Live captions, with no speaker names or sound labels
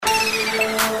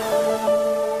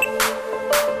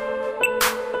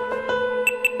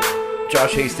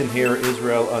Josh Haston here,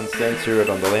 Israel Uncensored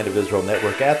on the Land of Israel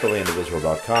Network at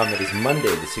thelandofisrael.com. It is Monday,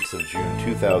 the 6th of June,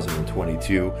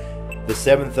 2022, the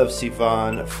 7th of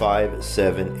Sivan,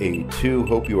 5782.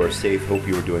 Hope you are safe. Hope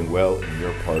you are doing well in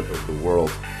your part of the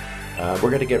world.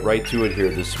 We're going to get right to it here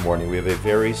this morning. We have a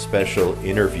very special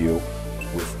interview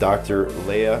with Dr.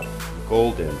 Leah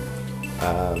Golden.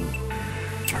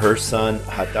 Her son,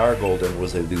 Hadar Golden,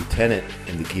 was a lieutenant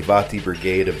in the Givati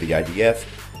Brigade of the IDF,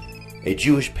 a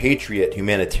Jewish patriot,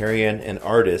 humanitarian, and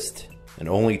artist, and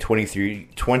only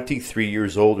 23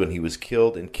 years old when he was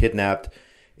killed and kidnapped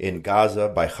in Gaza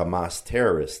by Hamas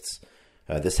terrorists.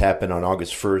 This happened on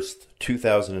August 1st,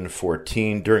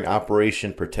 2014, during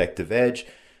Operation Protective Edge.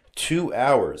 2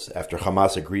 hours after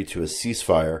Hamas agreed to a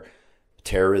ceasefire,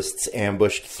 terrorists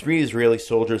ambushed 3 Israeli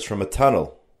soldiers from a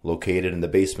tunnel located in the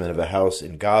basement of a house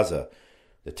in Gaza.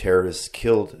 The terrorists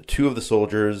killed 2 of the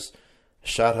soldiers,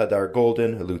 shot Hadar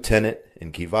Golden, a lieutenant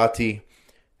in Givati,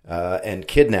 and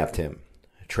kidnapped him.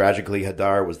 Tragically,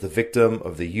 Hadar was the victim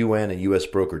of the UN and US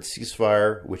brokered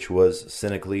ceasefire, which was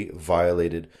cynically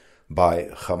violated by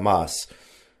Hamas.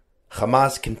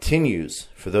 Hamas continues,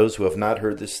 for those who have not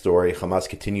heard this story, Hamas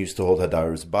continues to hold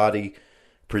Hadar's body,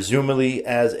 presumably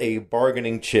as a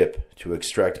bargaining chip to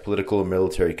extract political and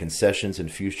military concessions in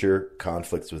future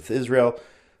conflicts with Israel.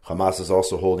 Hamas is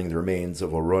also holding the remains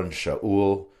of Oron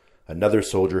Shaul, another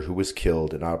soldier who was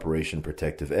killed in Operation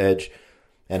Protective Edge.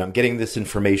 And I'm getting this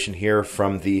information here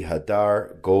from the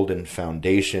Hadar Golden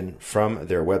Foundation, from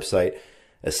their website,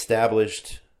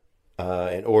 established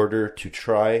in order to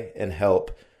try and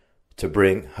help to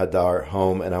bring Hadar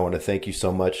home. And I want to thank you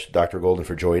so much, Dr. Golden,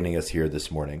 for joining us here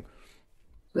this morning.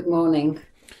 Good morning.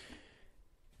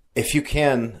 If you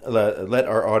can, let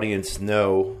our audience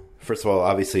know. First of all,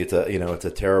 obviously, it's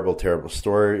a terrible, terrible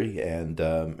story, and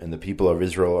the people of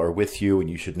Israel are with you, and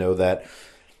you should know that.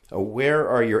 Where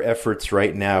are your efforts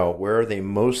right now? Where are they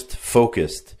most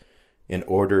focused in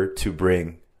order to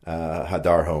bring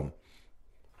Hadar home?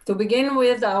 To begin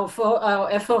with, our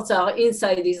efforts are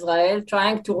inside Israel,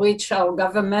 trying to reach our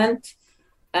government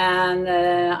and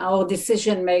our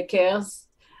decision makers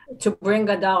to bring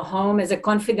Hadar home as a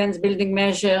confidence-building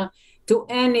measure to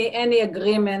any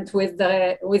agreement with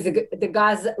the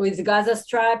Gaza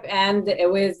Strip and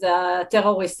with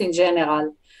terrorists in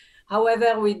general.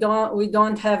 However, we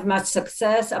don't have much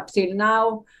success up till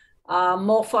now.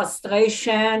 More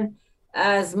frustration,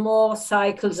 as more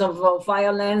cycles of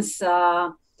violence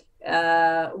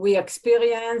we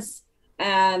experience,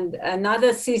 and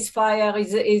another ceasefire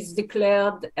is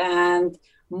declared, and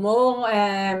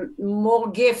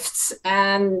more gifts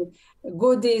and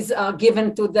goodies are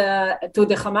given to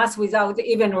the Hamas without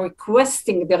even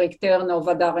requesting the return of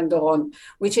Hadar and Oron,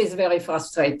 which is very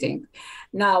frustrating.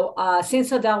 Now, since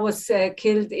Hadar was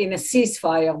killed in a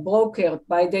ceasefire brokered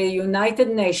by the United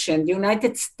Nations, the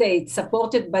United States,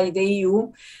 supported by the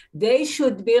EU, they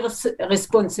should bear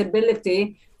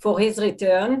responsibility for his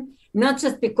return, not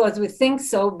just because we think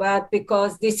so, but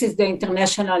because this is the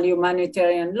international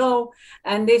humanitarian law,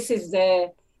 and this is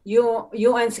the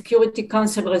UN Security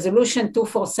Council Resolution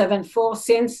 2474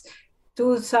 since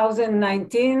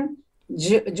 2019,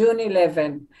 June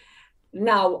 11.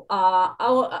 Now,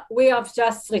 we have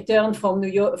just returned from the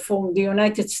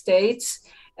United States,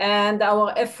 and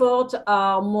our efforts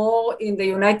are more in the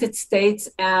United States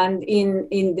and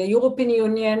in the European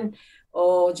Union,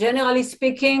 or generally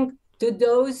speaking, to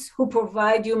those who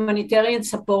provide humanitarian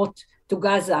support to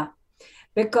Gaza.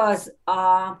 Because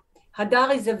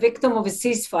Hadar is a victim of a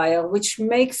ceasefire, which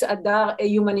makes Hadar a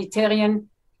humanitarian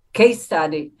case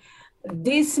study.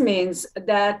 This means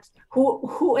that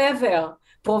whoever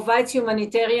provides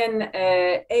humanitarian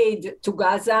aid to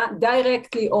Gaza,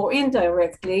 directly or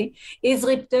indirectly, is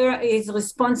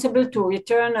responsible to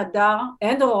return Hadar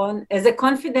and Oron as a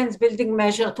confidence-building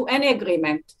measure to any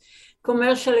agreement,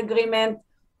 commercial agreement,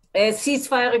 a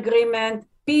ceasefire agreement,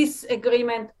 peace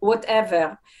agreement,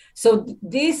 whatever. So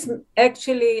this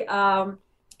actually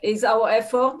is our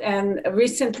effort. And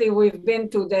recently we've been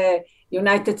to the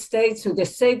United States, to the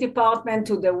State Department,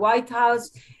 to the White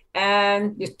House.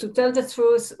 And to tell the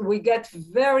truth, we get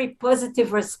very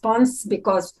positive response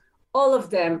because all of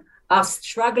them are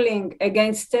struggling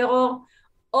against terror.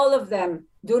 All of them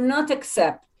do not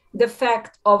accept the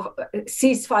fact of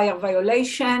ceasefire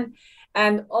violation.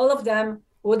 And all of them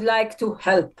would like to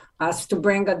help us to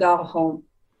bring Hadar home.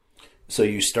 So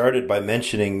you started by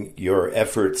mentioning your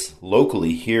efforts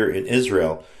locally here in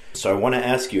Israel. So I want to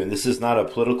ask you, and this is not a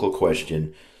political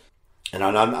question, and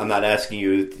I'm not asking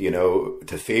you,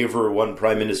 to favor one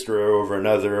prime minister over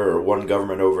another or one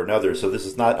government over another. So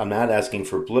I'm not asking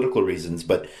for political reasons,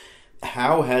 but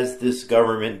how has this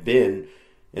government been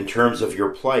in terms of your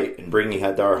plight in bringing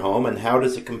Hadar home, and how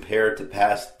does it compare to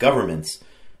past governments?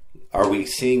 Are we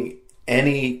seeing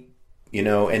any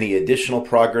additional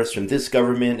progress from this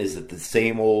government? Is it the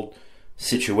same old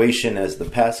situation as the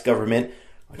past government?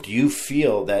 Do you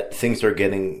feel that things are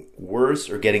getting worse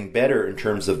or getting better in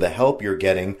terms of the help you're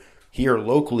getting here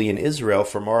locally in Israel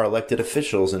from our elected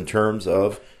officials in terms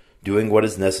of doing what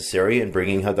is necessary and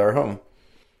bringing Hadar home?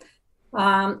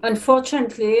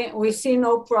 Unfortunately, we see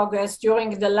no progress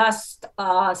during the last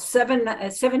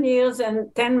 7 years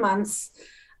and 10 months.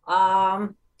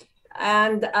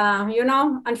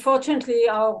 Unfortunately,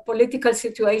 our political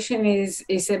situation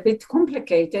is a bit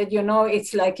complicated.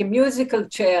 It's like a musical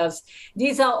chairs.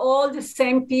 These are all the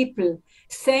same people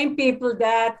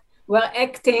that were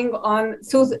acting on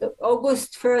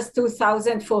August 1st,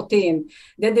 2014.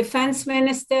 The defense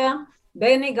minister,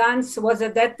 Benny Gantz, was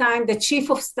at that time the chief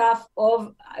of staff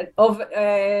of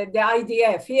the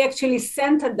IDF. He actually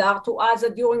sent Hadar to Gaza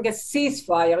during a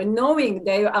ceasefire, knowing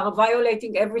they are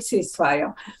violating every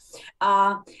ceasefire.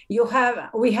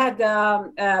 We had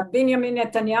Benjamin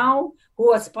Netanyahu,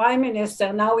 who was prime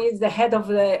minister. Now he's the head of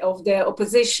the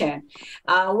opposition.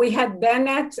 We had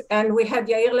Bennett and we had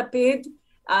Yair Lapid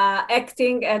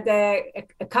acting at the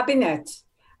cabinet.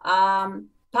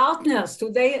 Partners to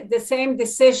the same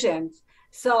decisions.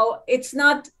 So it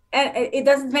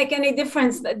doesn't make any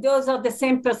difference. Those are the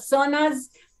same personas.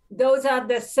 Those are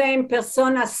the same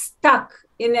personas stuck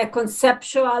in a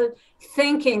conceptual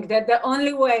thinking that the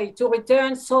only way to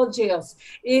return soldiers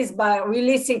is by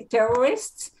releasing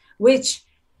terrorists, which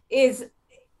is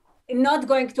not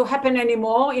going to happen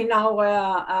anymore in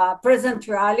our present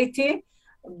reality.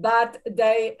 But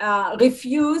they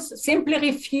simply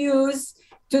refuse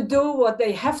to do what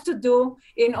they have to do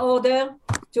in order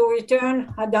to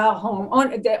return Hadar home.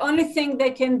 The only thing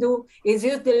they can do is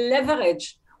use the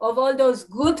leverage of all those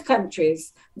good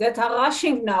countries that are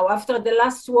rushing now after the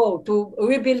last war to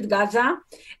rebuild Gaza.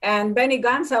 And Benny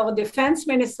Gantz, our defense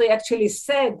ministry, actually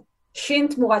said, Shin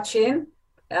Tmurat Shin,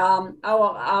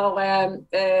 our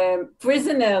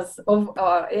prisoners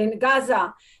in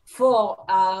Gaza for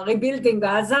rebuilding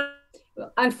Gaza.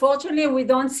 Unfortunately, we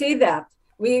don't see that.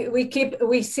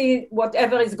 We see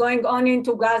whatever is going on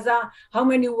into Gaza, how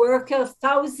many workers,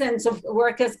 thousands of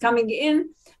workers coming in,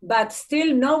 but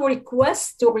still no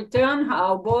request to return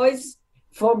our boys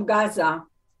from Gaza.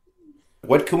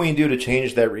 What can we do to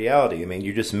change that reality? I mean,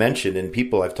 you just mentioned, and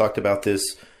I've talked about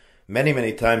this many,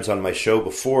 many times on my show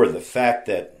before, the fact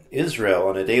that Israel,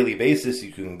 on a daily basis,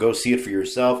 you can go see it for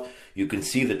yourself. You can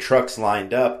see the trucks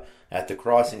lined up at the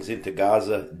crossings into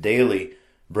Gaza daily,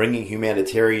 bringing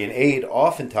humanitarian aid.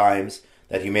 Oftentimes,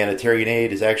 that humanitarian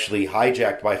aid is actually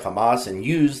hijacked by Hamas and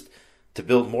used to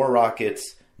build more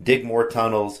rockets, dig more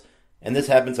tunnels, and this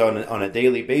happens on a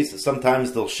daily basis.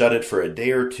 Sometimes they'll shut it for a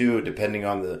day or two, depending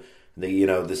on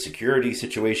the security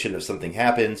situation if something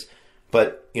happens.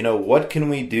 But what can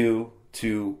we do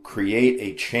to create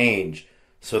a change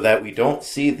so that we don't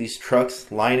see these trucks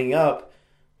lining up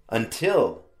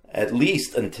at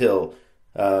least until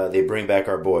they bring back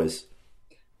our boys?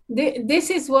 This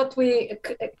is what we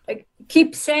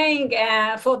keep saying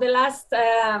for the last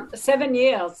 7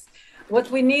 years. What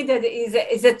we needed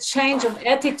is a change of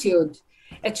attitude.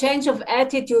 A change of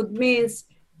attitude means,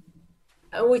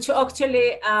 which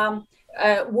actually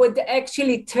would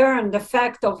actually turn the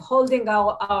fact of holding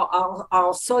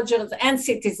our soldiers and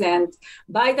citizens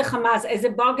by the Hamas as a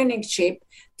bargaining chip,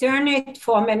 turn it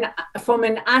from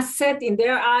an asset in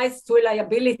their eyes to a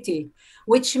liability,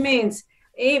 which means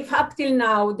if up till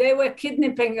now they were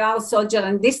kidnapping our soldiers,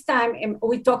 and this time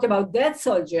we talk about dead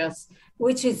soldiers,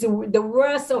 which is the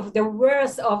worst of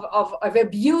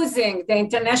abusing the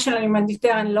international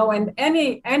humanitarian law and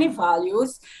any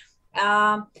values.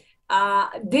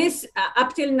 This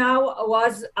up till now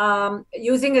was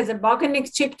using as a bargaining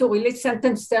chip to release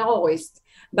sentenced terrorists.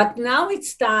 But now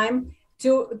it's time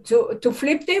to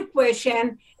flip the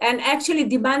equation and actually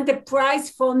demand the price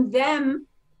from them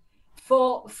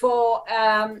for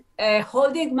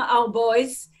holding our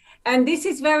boys. And this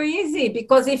is very easy,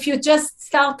 because if you just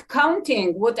start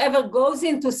counting whatever goes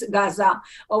into Gaza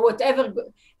or whatever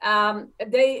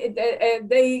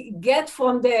they get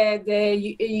from the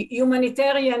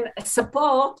humanitarian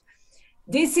support,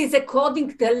 this is according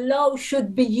to the law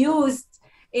should be used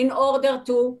in order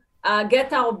to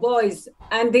get our boys.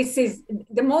 And this is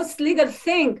the most legal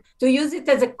thing, to use it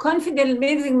as a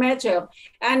confidential measure.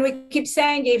 And we keep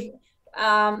saying, if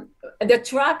the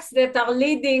trucks that are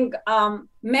leading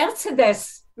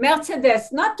Mercedes, not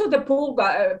to the poor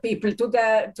people, to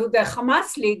the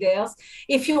Hamas leaders,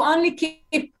 if you only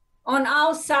keep on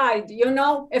our side,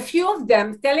 a few of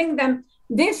them, telling them,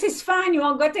 this is fine. You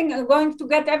are going to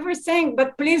get everything,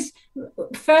 but please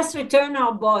first return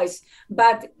our boys.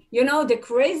 But the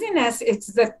craziness is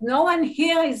that no one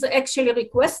here is actually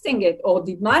requesting it or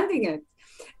demanding it,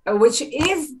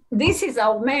 this is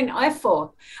our main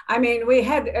effort. I mean, we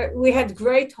had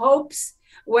great hopes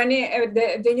when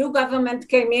the new government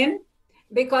came in,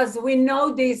 because we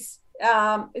know these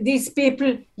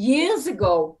people years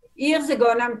ago,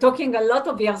 and I'm talking a lot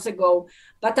of years ago,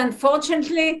 but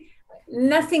unfortunately,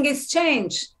 nothing has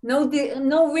changed. No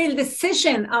real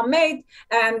decision are made,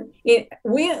 and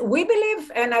we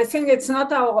believe, and I think it's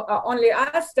not only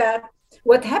us, that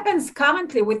what happens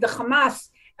currently with the Hamas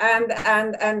and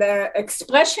the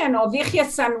expression of Yahya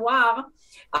Sinwar,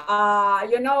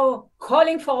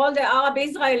 calling for all the Arab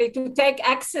Israeli to take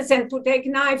axes and to take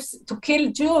knives to kill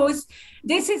Jews.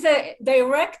 This is a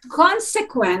direct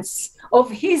consequence of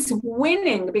his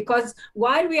winning, because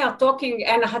while we are talking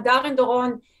and Hadar and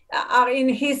Doron are in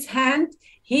his hand,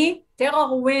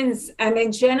 terror wins, and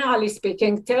in generally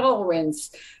speaking, terror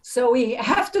wins. So we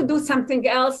have to do something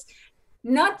else,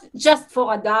 not just for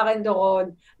Hadar and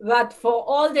Doron, but for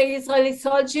all the Israeli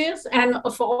soldiers and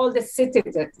for all the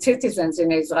citizens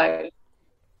in Israel.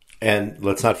 And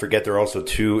let's not forget, there are also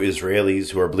 2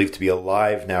 Israelis who are believed to be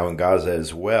alive now in Gaza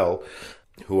as well,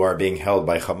 who are being held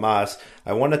by Hamas.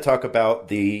 I want to talk about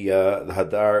the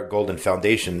Hadar Golden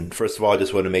Foundation. First of all, I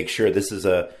just want to make sure this is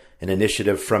an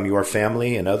initiative from your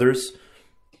family and others.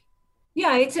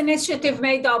 Yeah, it's an initiative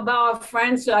made by our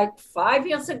friends like 5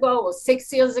 years ago or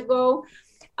 6 years ago.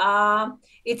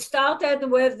 It started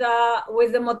with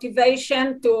the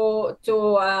motivation to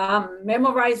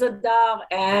memorize Hadar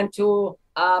and to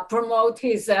promote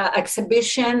his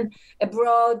exhibition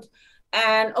abroad,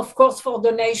 and of course for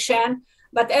donation.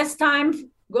 But as time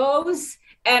goes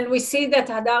and we see that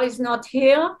Hadar is not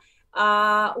here,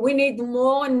 we need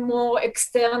more and more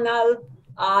external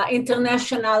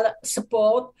international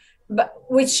support, but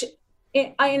which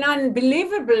in an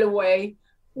unbelievable way,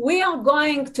 we are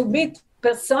going to meet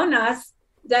personas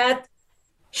that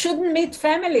shouldn't meet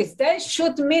families. They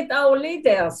should meet our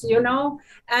leaders,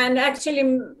 and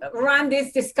actually run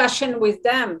this discussion with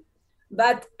them.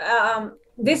 But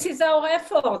this is our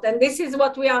effort, and this is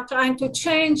what we are trying to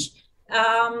change,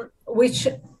 which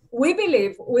we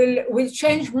believe will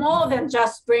change more than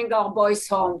just bring our boys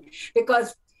home,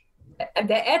 because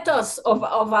the ethos of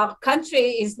our country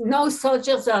is no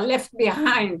soldiers are left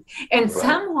behind. And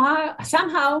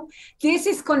somehow this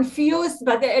is confused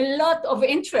by a lot of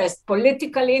interest,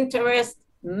 political interest,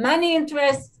 money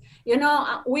interest.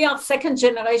 We are second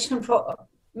generation, for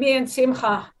me and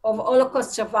Simcha, of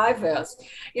Holocaust survivors.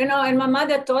 And my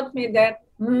mother taught me that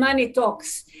money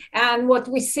talks. And what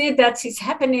we see that is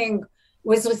happening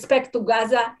with respect to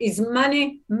Gaza is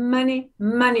money,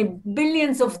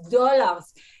 billions of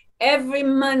dollars every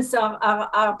month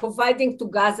are providing to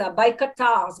Gaza by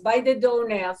Qatars, by the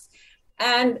donors.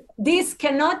 And this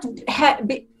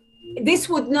this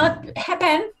would not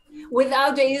happen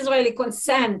without the Israeli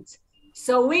consent.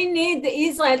 So we need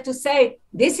Israel to say,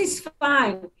 this is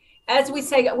fine. As we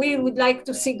say, we would like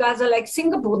to see Gaza like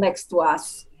Singapore next to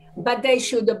us, but they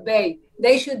should obey.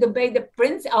 They should obey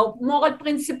our moral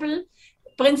principles.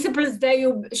 They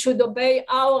should obey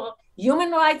our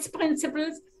human rights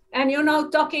principles. And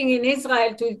talking in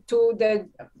Israel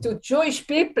to Jewish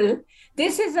people,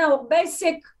 this is our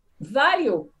basic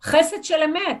value, chesed shel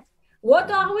emet. What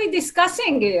are we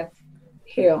discussing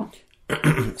here?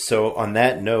 So on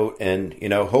that note, and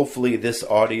hopefully this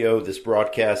audio, this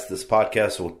broadcast, this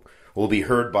podcast will be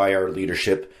heard by our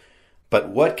leadership. But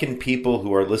what can people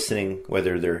who are listening,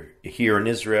 whether they're here in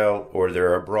Israel or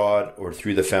they're abroad or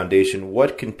through the foundation,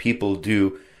 what can people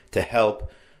do to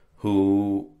help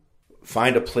who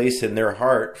find a place in their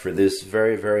heart for this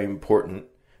very, very important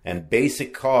and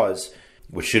basic cause,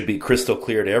 which should be crystal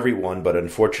clear to everyone, but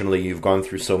unfortunately you've gone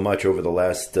through so much over the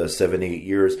last 7-8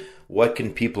 years. What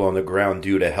can people on the ground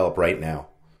do to help right now?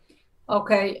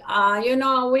 Okay,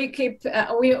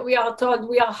 we are told,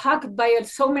 we are hugged by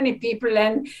so many people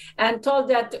and told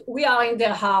that we are in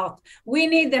their heart. We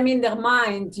need them in their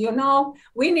mind,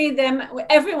 we need them,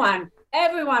 everyone,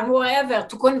 wherever,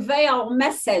 to convey our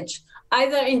message,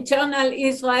 either internal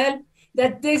Israel,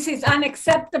 that this is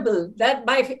unacceptable, that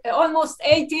by almost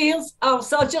 8 years, our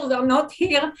soldiers are not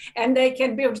here and they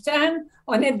can be returned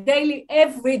on a daily,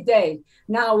 every day.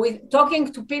 Now, we're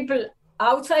talking to people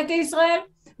outside Israel,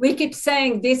 we keep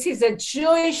saying this is a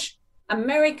Jewish,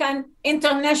 American,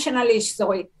 international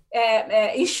issue.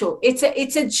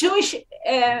 It's a Jewish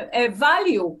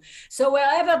value. So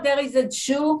wherever there is a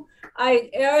Jew, I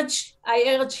urge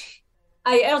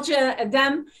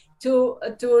them to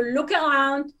look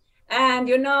around and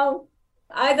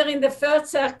either in the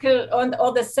first circle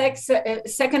or the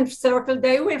second circle,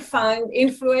 they will find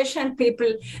influential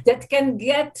people that can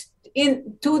get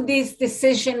into these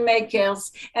decision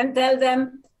makers and tell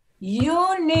them,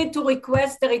 you need to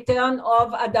request the return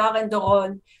of Adar and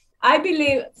Doron. I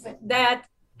believe that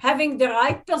having the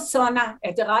right persona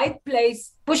at the right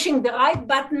place, pushing the right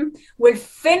button, will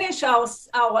finish our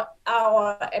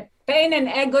pain and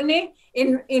agony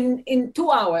in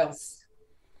 2 hours.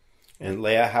 And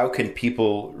Leah, how can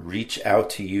people reach out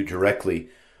to you directly?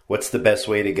 What's the best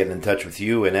way to get in touch with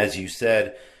you? And as you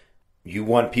said, you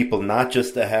want people not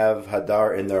just to have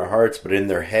Hadar in their hearts, but in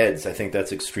their heads. I think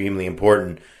that's extremely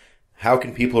important. How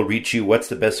can people reach you? What's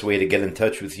the best way to get in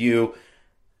touch with you?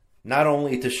 Not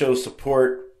only to show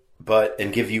support,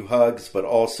 and give you hugs, but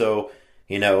also,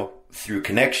 through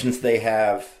connections they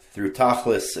have, through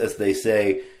tachlis, as they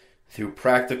say, through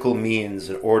practical means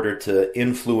in order to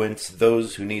influence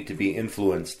those who need to be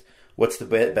influenced. What's the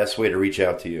best way to reach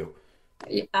out to you?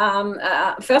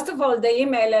 First of all, the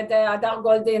email at the Adar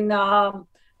Goldin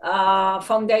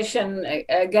Foundation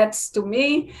gets to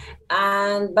me.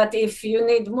 But if you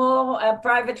need more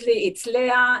privately, it's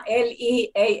Leah,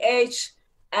 Leah,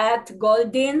 at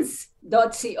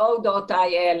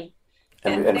goldins.co.il.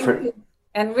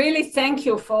 And really thank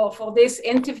you for this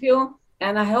interview.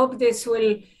 And I hope this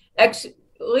will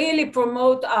really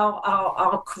promote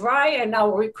our cry and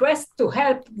our request to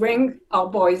help bring our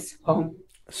boys home.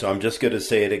 So I'm just going to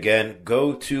say it again.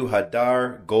 Go to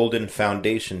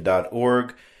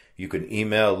hadargoldenfoundation.org. You can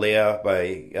email Leah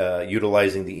by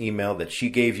utilizing the email that she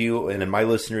gave you. And my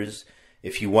listeners,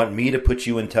 if you want me to put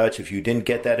you in touch, if you didn't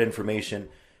get that information,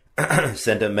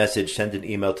 send a message, send an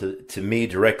email to me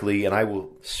directly, and I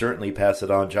will certainly pass it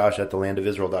on,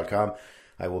 josh@thelandofisrael.com.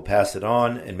 I will pass it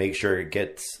on and make sure it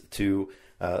gets to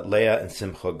Leah and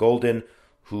Simcha Golden,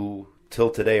 who till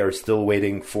today are still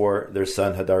waiting for their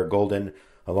son Hadar Golden,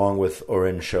 along with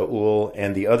Oren Shaul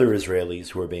and the other Israelis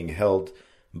who are being held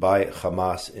by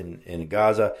Hamas in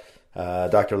Gaza.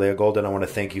 Dr. Leah Golden, I want to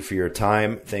thank you for your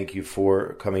time. Thank you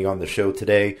for coming on the show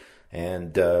today.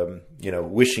 And,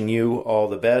 wishing you all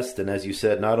the best. And as you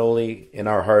said, not only in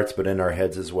our hearts, but in our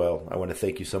heads as well. I want to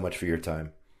thank you so much for your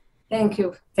time. Thank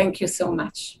you. Thank you so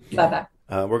much. Bye-bye.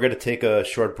 We're going to take a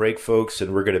short break, folks,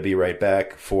 and we're going to be right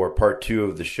back for part 2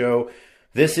 of the show.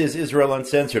 This is Israel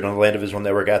Uncensored on the Land of Israel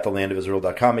Network at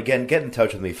thelandofisrael.com. Again, get in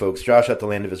touch with me, folks.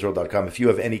 Josh@thelandofisrael.com. If you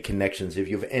have any connections, if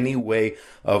you have any way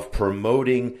of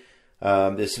promoting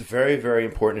this very, very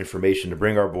important information to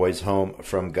bring our boys home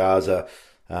from Gaza.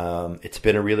 It's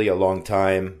been a long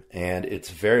time, and it's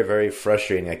very, very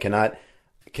frustrating. I cannot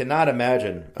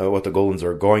imagine what the Goldens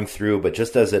are going through, but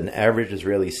just as an average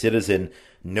Israeli citizen,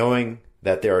 knowing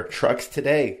that there are trucks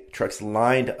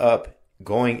lined up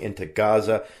going into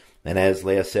Gaza, and as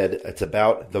Leah said, it's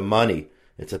about the money.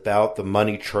 It's about the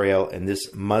money trail, and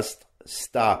this must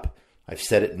stop. I've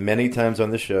said it many times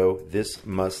on the show. This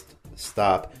must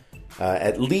stop,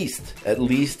 at least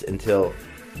until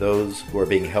those who are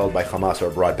being held by Hamas are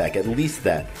brought back. At least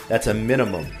that's a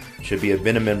minimum. Should be a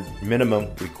minimum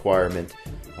requirement.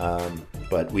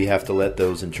 But we have to let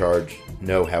those in charge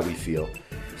know how we feel.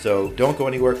 So don't go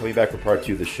anywhere. Coming back for part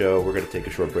 2 of the show. We're going to take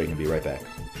a short break and be right back.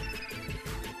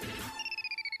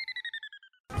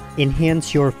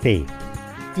 Enhance your faith.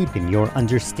 Deepen your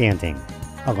understanding.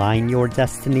 Align your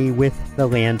destiny with the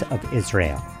Land of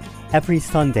Israel. Every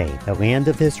Sunday, the Land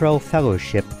of Israel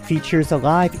Fellowship features a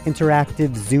live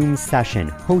interactive Zoom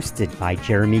session hosted by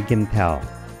Jeremy Gimpel.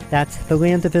 That's the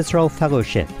Land of Israel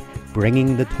Fellowship,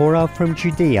 bringing the Torah from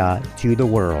Judea to the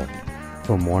world.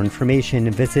 For more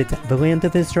information, visit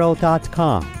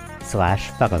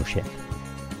thelandofisrael.com/fellowship.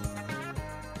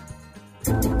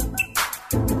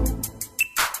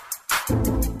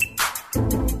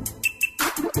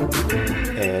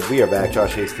 And we are back.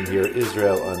 Josh Haston here,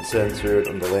 Israel Uncensored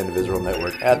on the Land of Israel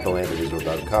Network at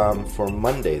thelandofisrael.com for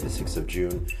Monday, the 6th of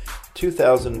June,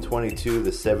 2022,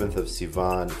 the 7th of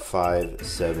Sivan,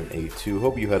 5782.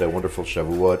 Hope you had a wonderful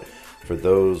Shavuot for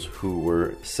those who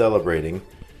were celebrating.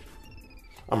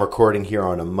 I'm recording here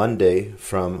on a Monday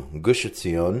from Gush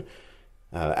Etzion.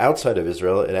 Outside of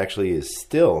Israel, it actually is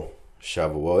still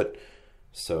Shavuot.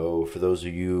 So for those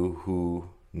of you who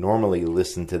normally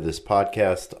listen to this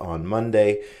podcast on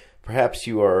Monday, perhaps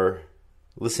you are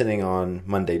listening on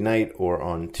Monday night or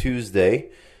on Tuesday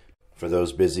for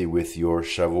those busy with your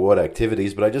Shavuot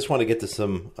activities. But I just want to get to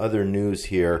some other news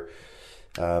here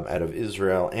out of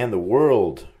Israel and the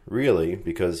world, really,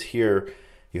 because here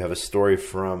you have a story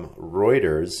from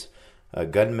Reuters.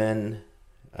 Gunmen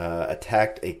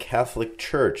attacked a Catholic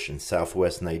church in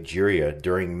southwest Nigeria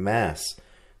during Mass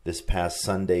this past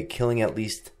Sunday, killing at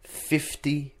least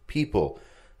 50 people,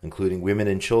 including women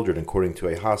and children, according to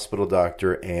a hospital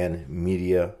doctor and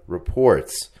media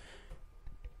reports.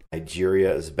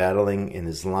 Nigeria is battling an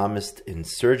Islamist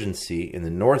insurgency in the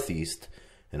northeast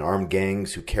and armed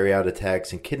gangs who carry out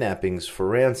attacks and kidnappings for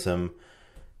ransom.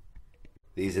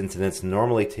 These incidents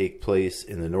normally take place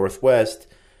in the northwest,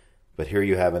 but here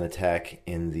you have an attack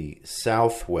in the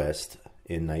southwest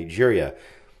in Nigeria.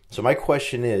 So my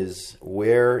question is,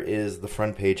 where is the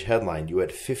front page headline? You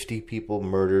had 50 people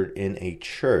murdered in a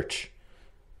church.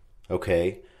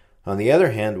 Okay. On the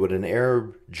other hand, when an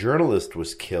Arab journalist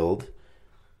was killed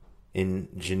in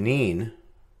Jenin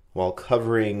while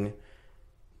covering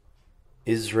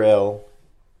Israel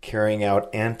carrying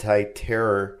out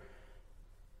anti-terror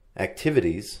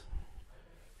activities,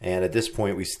 and at this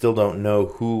point we still don't know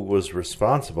who was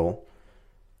responsible,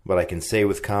 but I can say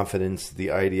with confidence the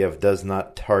IDF does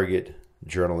not target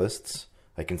journalists.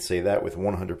 I can say that with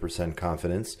 100%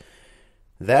 confidence.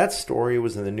 That story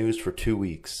was in the news for 2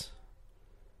 weeks.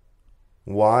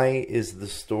 Why is the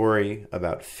story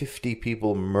about 50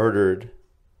 people murdered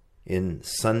in a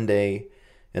Sunday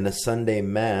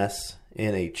mass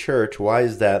in a church, why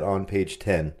is that on page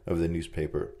 10 of the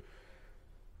newspaper?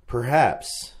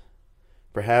 Perhaps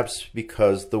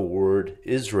because the word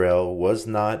Israel was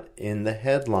not in the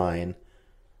headline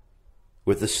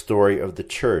with the story of the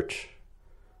church.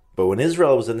 But when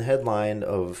Israel was in the headline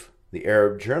of the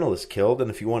Arab journalist killed, and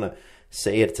if you want to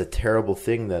say it's a terrible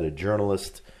thing that a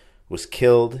journalist was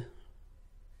killed,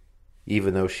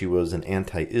 even though she was an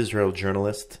anti-Israel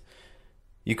journalist,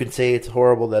 you can say it's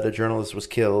horrible that a journalist was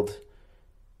killed.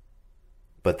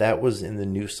 But that was in the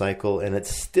news cycle, and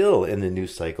it's still in the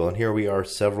news cycle. And here we are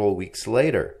several weeks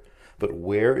later. But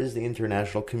where is the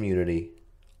international community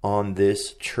on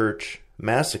this church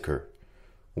massacre?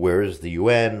 Where is the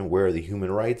UN? Where are the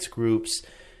human rights groups?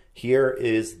 Here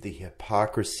is the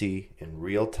hypocrisy in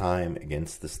real time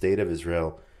against the state of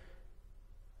Israel.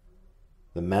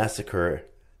 The massacre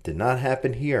did not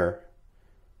happen here,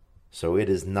 so it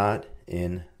is not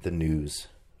in the news,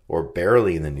 or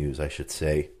barely in the news, I should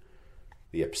say.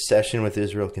 The obsession with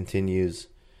Israel continues,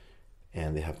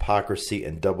 and the hypocrisy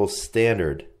and double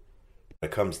standard when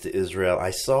it comes to Israel.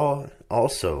 I saw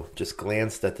also, just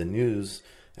glanced at the news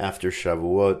after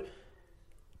Shavuot,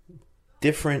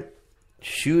 different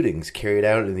shootings carried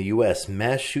out in the U.S.,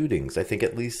 mass shootings, I think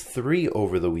at least 3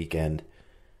 over the weekend.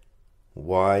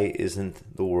 Why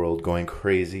isn't the world going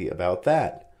crazy about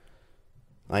that?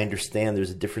 I understand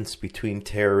there's a difference between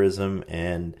terrorism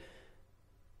and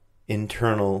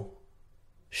internal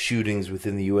shootings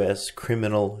within the U.S.,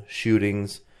 criminal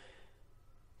shootings.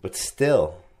 But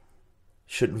still,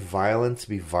 shouldn't violence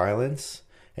be violence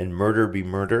and murder be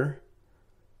murder?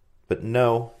 But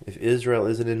no, if Israel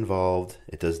isn't involved,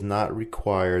 it does not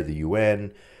require the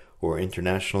UN or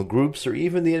international groups or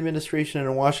even the administration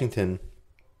in Washington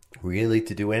really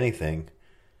to do anything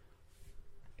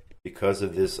because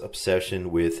of this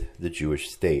obsession with the Jewish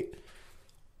state.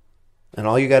 And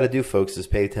all you got to do, folks, is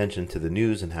pay attention to the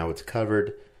news and how it's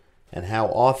covered and how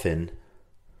often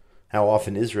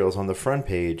Israel's on the front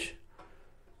page,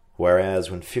 whereas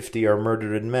when 50 are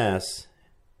murdered en masse,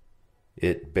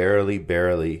 it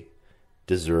barely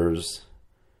deserves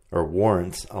or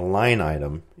warrants a line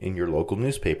item in your local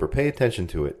newspaper. Pay attention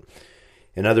to it.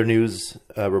 In other news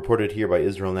reported here by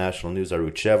Israel National News,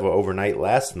 Arutz Sheva, overnight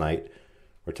last night,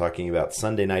 we're talking about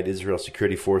Sunday night, Israel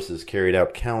security forces carried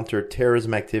out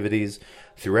counter-terrorism activities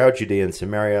throughout Judea and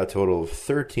Samaria. A total of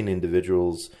 13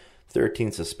 individuals,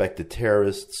 13 suspected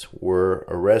terrorists were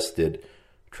arrested,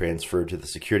 transferred to the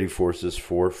security forces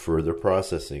for further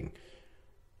processing.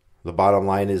 The bottom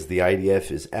line is the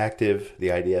IDF is active. The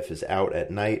IDF is out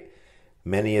at night.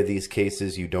 Many of these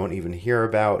cases you don't even hear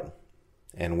about.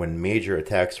 And when major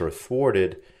attacks are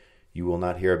thwarted, you will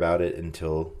not hear about it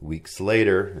until weeks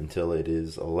later, until it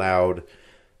is allowed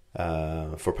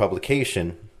for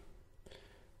publication.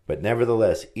 But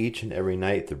nevertheless, each and every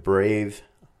night, the brave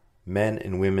men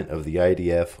and women of the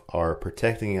IDF are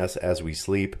protecting us as we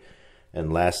sleep,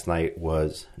 and last night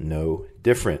was no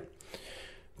different.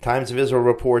 Times of Israel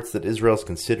reports that Israel is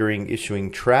considering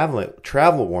issuing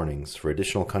travel warnings for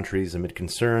additional countries amid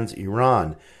concerns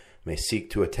Iran may seek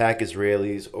to attack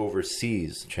Israelis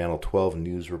overseas, Channel 12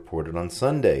 News reported on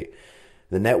Sunday.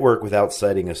 The network, without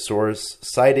citing a source,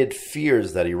 cited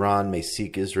fears that Iran may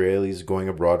seek Israelis going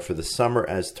abroad for the summer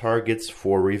as targets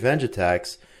for revenge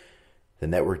attacks. The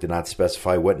network did not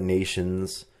specify what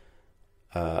nations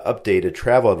updated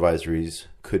travel advisories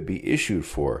could be issued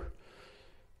for.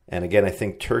 And again, I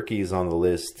think Turkey is on the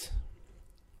list,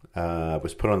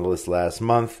 was put on the list last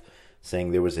month,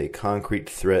 saying there was a concrete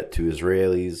threat to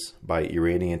Israelis by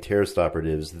Iranian terrorist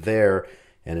operatives there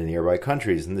and in nearby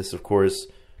countries. And this, of course,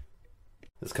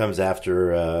 this comes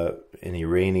after an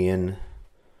Iranian,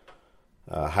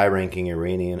 high-ranking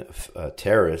Iranian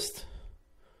terrorist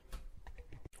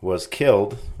was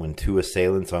killed when two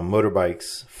assailants on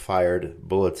motorbikes fired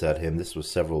bullets at him. This was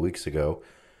several weeks ago.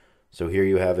 So here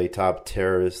you have a top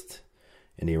terrorist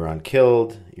in Iran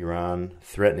killed, Iran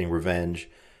threatening revenge,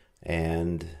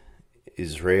 and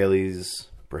Israelis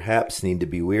perhaps need to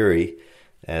be wary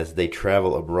as they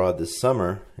travel abroad this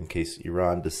summer in case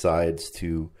Iran decides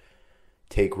to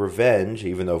take revenge,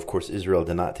 even though, of course, Israel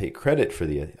did not take credit for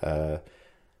the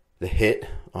hit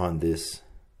on this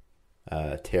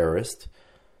terrorist.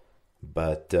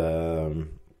 But Israelis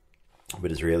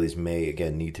may,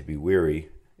 again, need to be wary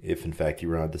if, in fact,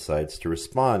 Iran decides to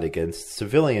respond against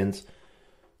civilians,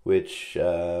 which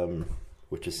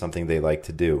is something they like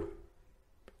to do.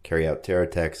 Carry out terror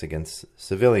attacks against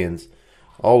civilians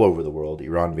all over the world,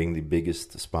 Iran being the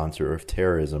biggest sponsor of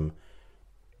terrorism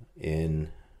in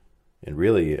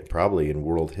really, probably in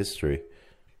world history.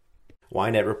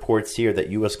 Ynet reports here that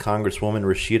U.S. Congresswoman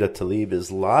Rashida Tlaib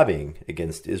is lobbying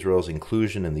against Israel's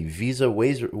inclusion in the visa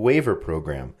waiver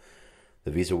program.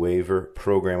 The visa waiver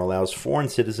program allows foreign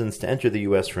citizens to enter the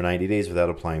U.S. for 90 days without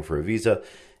applying for a visa.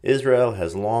 Israel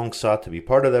has long sought to be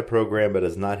part of that program, but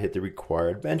has not hit the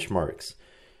required benchmarks.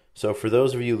 So for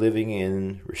those of you living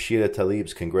in Rashida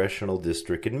Tlaib's congressional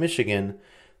district in Michigan,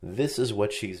 this is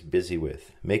what she's busy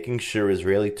with, making sure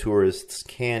Israeli tourists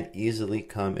can't easily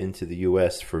come into the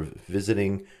U.S. for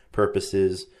visiting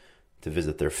purposes, to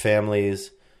visit their families,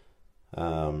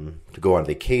 to go on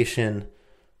vacation,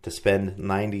 to spend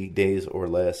 90 days or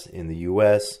less in the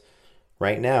U.S.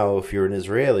 Right now, if you're an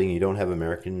Israeli and you don't have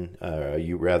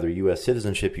U.S.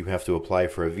 citizenship, you have to apply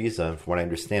for a visa. From what I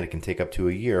understand, it can take up to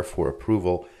a year for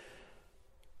approval.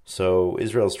 So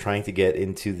Israel's trying to get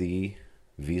into the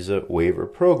visa waiver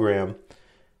program,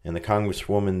 and the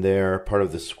congresswoman there, part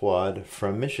of the squad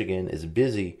from Michigan, is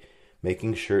busy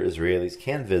making sure Israelis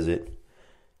can visit.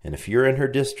 And if you're in her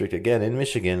district, again in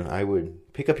Michigan, I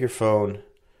would pick up your phone,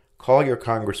 call your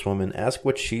congresswoman, ask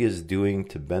what she is doing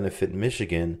to benefit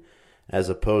Michigan as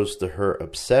opposed to her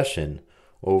obsession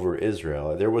over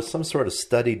Israel. There was some sort of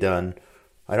study done,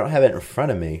 I don't have it in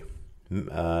front of me,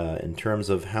 in terms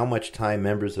of how much time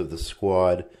members of the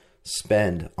squad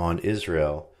spend on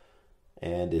Israel,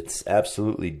 and it's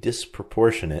absolutely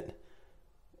disproportionate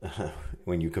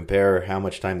when you compare how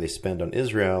much time they spend on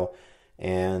Israel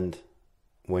and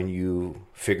when you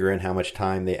figure in how much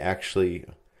time they actually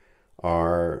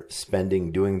are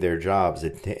spending doing their jobs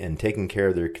and taking care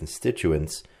of their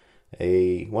constituents.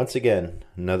 Once again,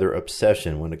 another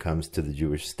obsession when it comes to the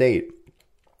Jewish state.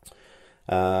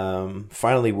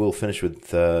 Finally, we'll finish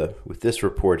with this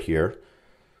report here.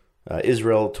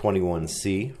 Israel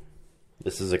 21C.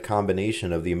 This is a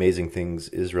combination of the amazing things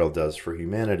Israel does for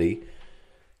humanity,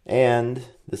 and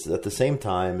this at the same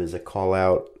time is a call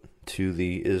out to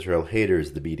the Israel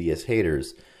haters, the BDS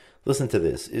haters. Listen to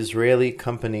this. Israeli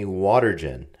company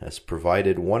Watergen has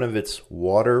provided one of its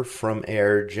water from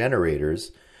air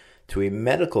generators to a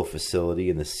medical facility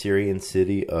in the Syrian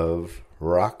city of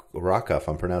Raqqa, if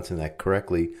I'm pronouncing that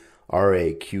correctly,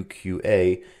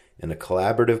 Raqqa, in a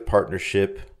collaborative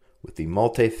partnership with the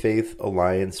Multi-Faith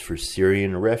Alliance for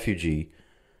Syrian Refugees,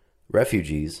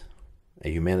 a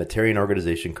humanitarian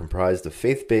organization comprised of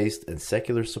faith-based and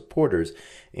secular supporters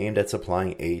aimed at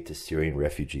supplying aid to Syrian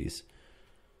refugees.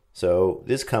 So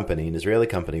this company, an Israeli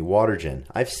company, Watergen,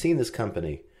 I've seen this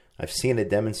company. I've seen a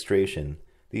demonstration.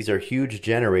 These are huge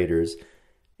generators,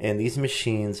 and these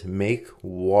machines make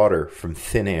water from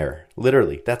thin air.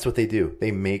 Literally, that's what they do.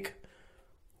 They make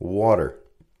water.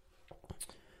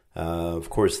 Of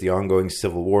course, the ongoing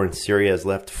civil war in Syria has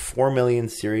left 4 million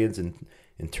Syrians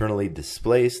internally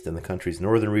displaced in the country's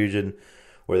northern region,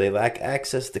 where they lack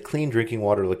access to clean drinking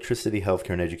water, electricity,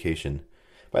 healthcare, and education.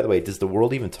 By the way, does the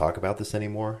world even talk about this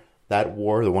anymore? That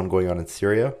war, the one going on in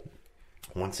Syria?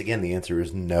 Once again, the answer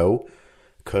is no,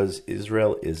 because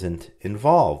Israel isn't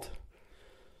involved.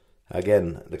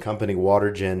 Again, the company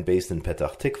Watergen, based in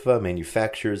Petah Tikva,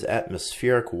 manufactures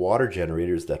atmospheric water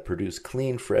generators that produce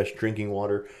clean, fresh drinking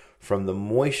water from the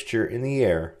moisture in the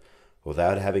air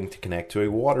without having to connect to a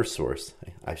water source.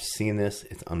 I've seen this.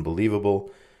 It's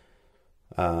unbelievable.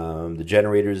 The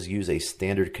generators use a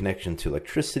standard connection to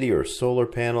electricity or solar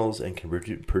panels and can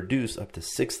produce up to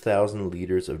 6,000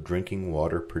 liters of drinking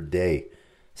water per day.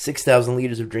 6,000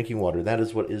 liters of drinking water. That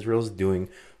is what Israel's doing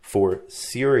for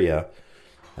Syria.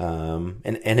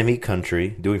 An enemy country,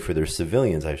 doing for their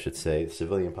civilians, I should say, the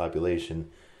civilian population.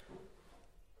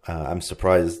 I'm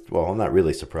surprised, well, I'm not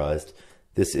really surprised.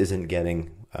 This isn't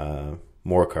getting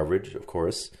more coverage, of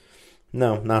course.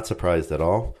 No, not surprised at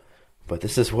all. But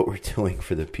this is what we're doing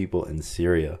for the people in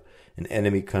Syria, an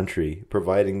enemy country,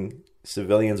 providing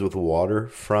civilians with water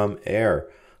from air.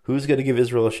 Who's going to give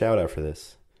Israel a shout out for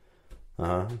this?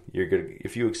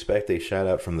 If you expect a shout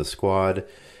out from the squad,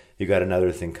 you got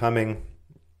another thing coming.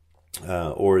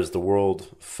 Or is the world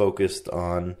focused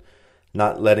on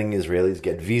not letting Israelis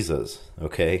get visas?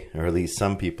 Okay, or at least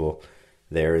some people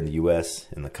there in the U.S.,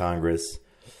 in the Congress.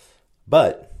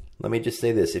 But let me just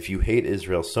say this: if you hate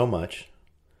Israel so much,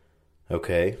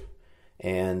 okay,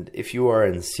 and if you are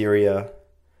in Syria,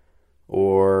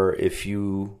 or if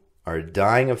you are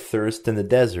dying of thirst in the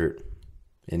desert,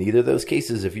 in either of those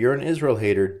cases, if you're an Israel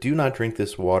hater, do not drink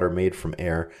this water made from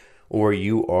air, or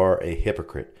you are a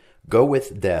hypocrite. Go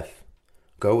with death.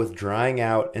 Go with drying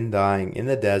out and dying in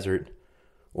the desert,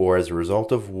 or as a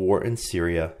result of war in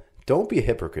Syria. Don't be a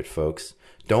hypocrite, folks.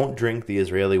 Don't drink the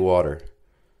Israeli water,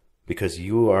 because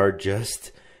you are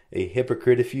just a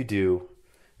hypocrite if you do.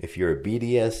 If you're a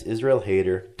BDS Israel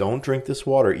hater, don't drink this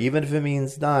water, even if it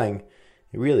means dying.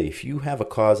 Really, if you have a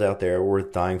cause out there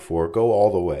worth dying for, go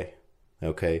all the way.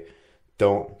 Okay?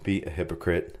 Don't be a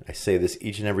hypocrite. I say this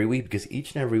each and every week because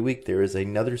each and every week there is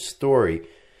another story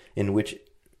in which,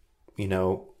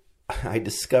 I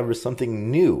discover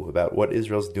something new about what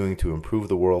Israel's doing to improve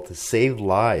the world, to save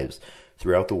lives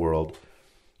throughout the world.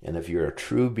 And if you're a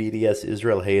true BDS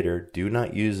Israel hater, do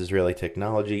not use Israeli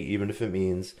technology, even if it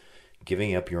means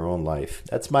giving up your own life.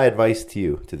 That's my advice to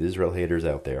you, to the Israel haters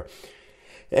out there.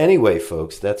 Anyway,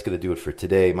 folks, that's going to do it for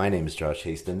today. My name is Josh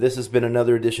Haston. This has been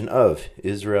another edition of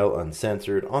Israel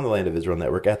Uncensored on the Land of Israel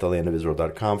Network at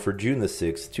thelandofisrael.com for June the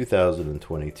 6th,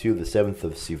 2022, the 7th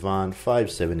of Sivan,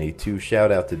 5782.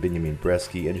 Shout out to Benjamin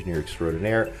Bresky, engineer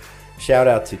extraordinaire. Shout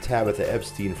out to Tabitha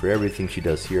Epstein for everything she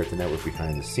does here at the network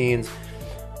behind the scenes.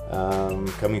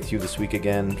 Coming to you this week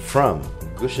again from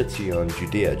Gush Etzion,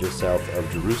 Judea, just south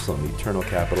of Jerusalem, the eternal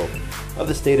capital of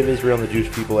the state of Israel and the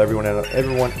Jewish people. Everyone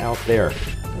out there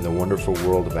in the wonderful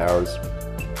world of ours,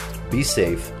 be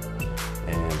safe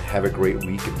and have a great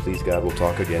week. And please God, we'll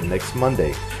talk again next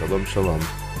Monday. Shalom, shalom.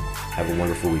 Have a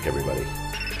wonderful week, everybody.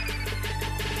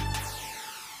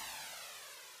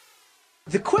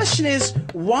 The question is,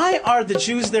 why are the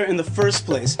Jews there in the first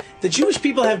place? The Jewish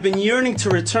people have been yearning to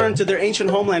return to their ancient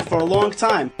homeland for a long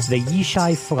time. The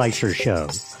Yishai Fleischer Show,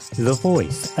 the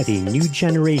voice of a new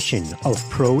generation of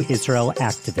pro-Israel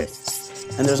activists.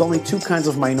 And there's only two kinds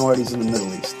of minorities in the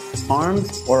Middle East, armed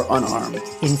or unarmed.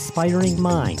 Inspiring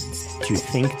minds to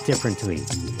think differently.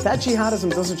 That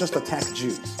jihadism doesn't just attack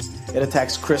Jews. It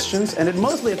attacks Christians, and it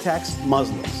mostly attacks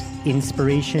Muslims.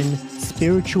 Inspiration,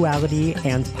 spirituality,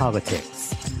 and politics.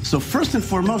 So first and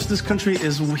foremost, this country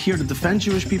is here to defend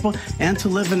Jewish people and to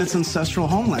live in its ancestral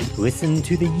homeland. Listen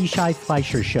to the Yishai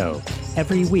Fleischer Show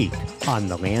every week on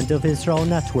the Land of Israel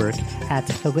Network at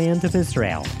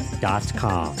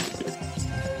thelandofisrael.com.